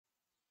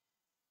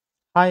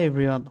Hi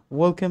everyone,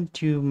 welcome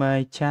to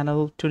my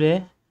channel.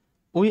 Today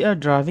we are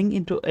diving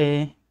into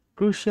a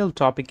crucial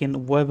topic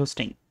in web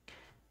hosting.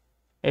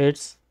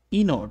 It's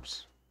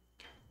Inodes.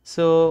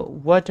 So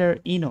what are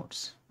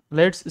Inodes?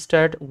 Let's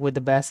start with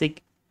the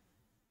basic.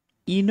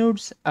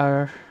 Inodes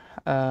are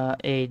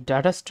a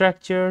data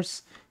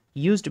structures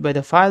used by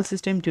the file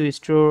system to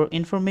store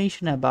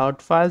information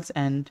about files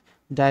and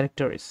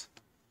directories.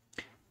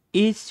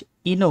 Each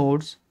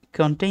inode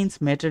contains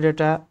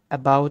metadata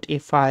about a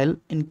file,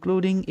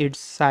 including its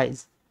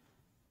size,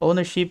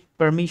 ownership,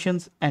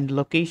 permissions, and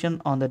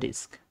location on the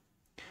disk.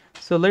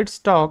 So let's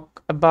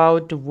talk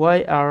about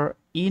why are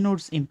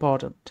inodes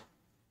important.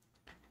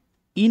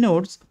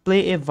 Inodes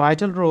play a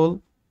vital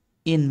role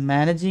in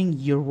managing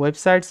your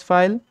website's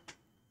file.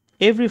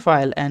 Every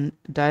file and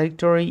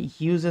directory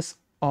uses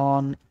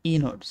on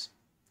inodes.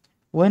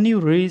 When you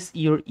reach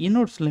your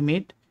inodes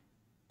limit,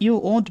 you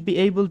won't be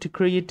able to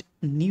create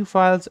new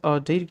files or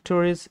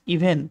directories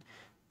even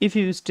if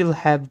you still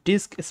have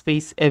disk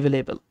space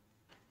available.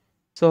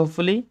 So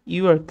hopefully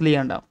you are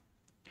clear now.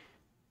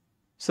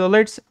 So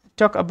let's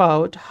talk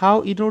about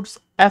how inodes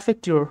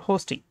affect your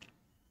hosting.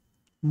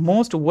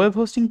 Most web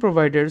hosting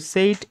providers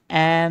set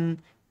an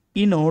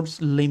inodes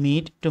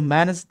limit to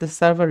manage the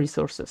server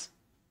resources.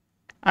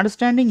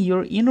 Understanding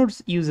your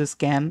inodes uses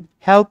can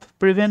help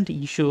prevent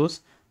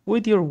issues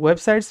with your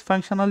website's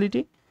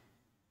functionality,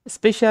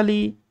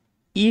 especially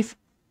if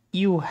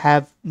you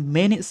have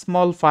many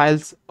small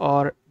files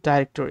or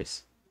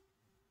directories.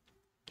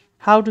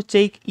 How to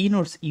check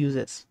inodes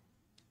uses.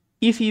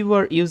 If you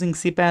are using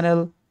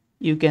cPanel,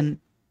 you can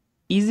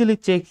easily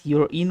check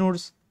your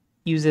inodes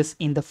uses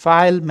in the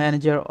file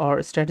manager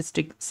or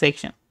statistic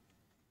section.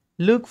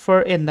 Look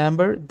for a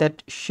number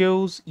that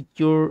shows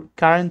your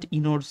current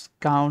inodes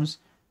counts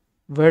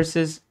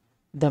versus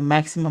the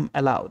maximum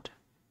allowed.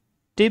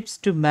 Tips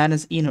to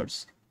manage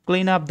inodes.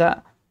 Clean up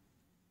the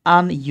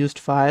unused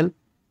file.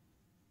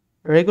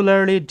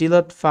 Regularly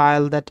delete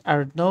files that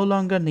are no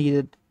longer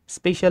needed,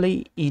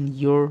 especially in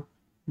your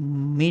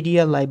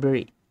media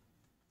library.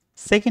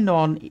 Second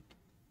one,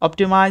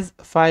 optimize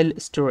file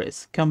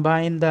storage.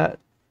 Combine the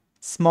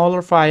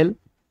smaller file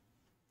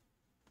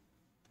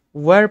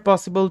where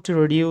possible to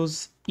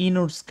reduce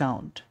inodes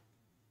count.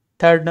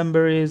 Third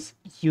number is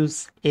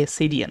use a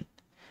CDN.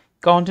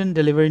 Content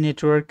delivery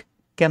network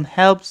can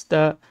help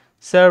the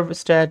serve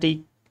static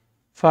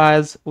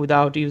files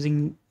without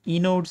using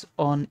inodes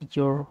on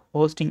your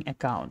hosting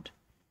account.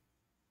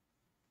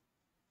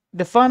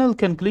 The final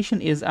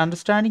conclusion is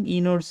understanding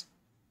inodes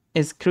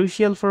is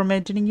crucial for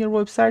maintaining your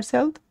website's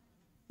health.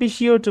 Be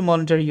sure to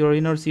monitor your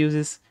inodes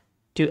uses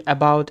to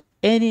about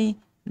any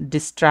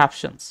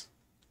disruptions.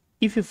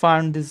 If you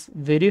found this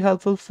video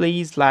helpful,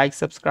 please like,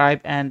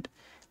 subscribe, and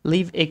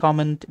leave a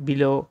comment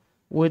below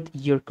with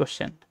your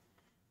question.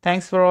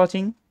 Thanks for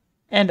watching,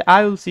 and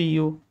I will see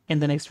you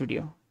in the next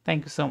video.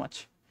 Thank you so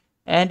much.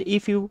 And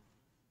if you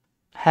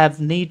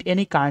have need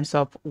any kinds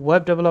of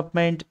web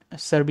development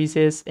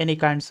services, any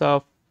kinds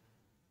of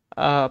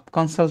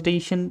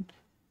consultation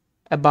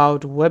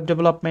about web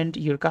development,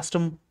 your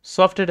custom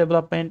software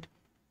development,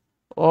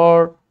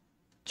 or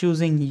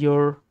choosing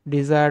your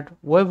desired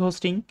web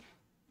hosting,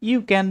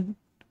 you can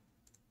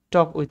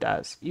talk with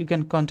us. You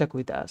can contact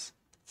with us.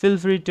 Feel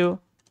free to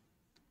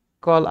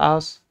call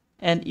us,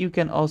 and you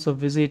can also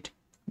visit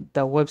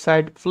the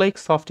website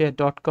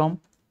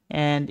flexsoftware.com.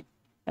 And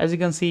as you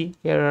can see,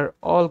 here are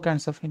all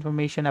kinds of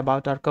information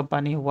about our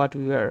company, what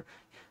we are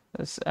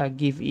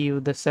give you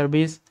the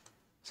service,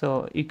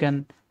 so you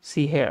can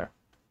see here.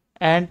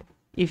 And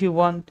if you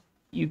want,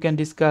 you can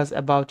discuss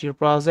about your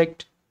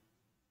project.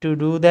 To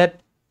do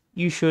that,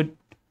 you should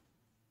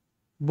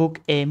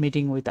book a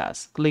meeting with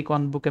us. Click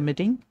on book a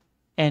meeting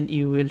and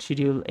you will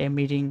schedule a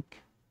meeting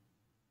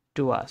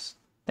to us.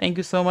 Thank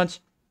you so much.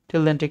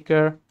 Till then, take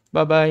care.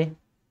 Bye bye.